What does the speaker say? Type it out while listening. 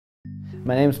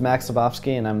My name is Max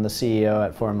Lobovsky and I'm the CEO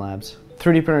at Formlabs.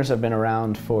 3D printers have been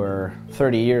around for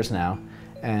 30 years now,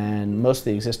 and most of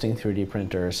the existing 3D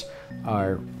printers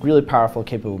are really powerful,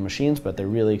 capable machines, but they're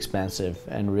really expensive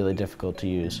and really difficult to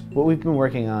use. What we've been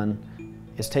working on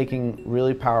is taking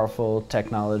really powerful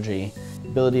technology,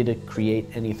 ability to create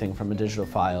anything from a digital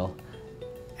file,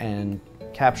 and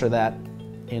capture that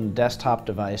in a desktop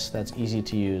device that's easy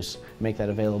to use, make that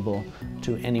available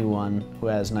to anyone who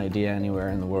has an idea anywhere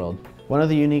in the world. One of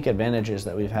the unique advantages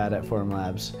that we've had at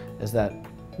Formlabs is that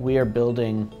we are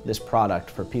building this product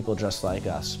for people just like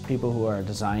us, people who are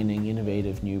designing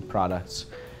innovative new products.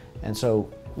 And so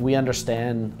we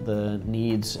understand the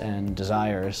needs and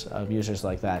desires of users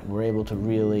like that. We're able to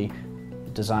really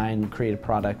design, create a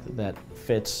product that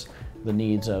fits the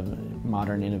needs of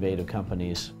modern innovative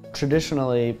companies.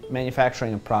 Traditionally,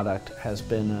 manufacturing a product has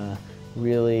been a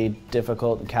really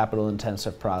difficult and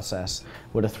capital-intensive process.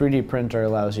 What a 3D printer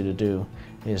allows you to do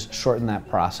is shorten that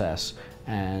process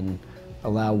and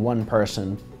allow one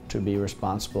person to be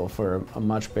responsible for a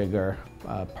much bigger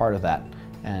part of that,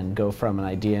 and go from an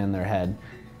idea in their head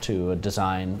to a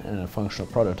design and a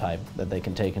functional prototype that they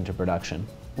can take into production.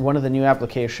 One of the new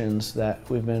applications that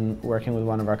we've been working with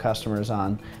one of our customers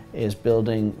on is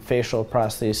building facial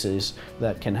prostheses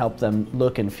that can help them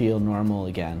look and feel normal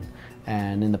again.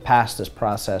 And in the past, this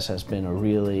process has been a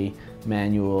really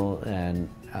manual and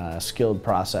skilled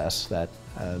process that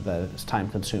is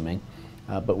time-consuming.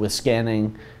 But with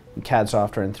scanning, CAD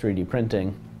software, and 3D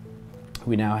printing,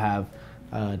 we now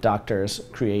have doctors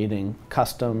creating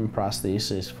custom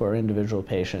prostheses for individual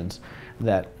patients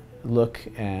that look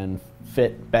and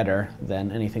fit better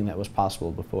than anything that was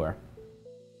possible before.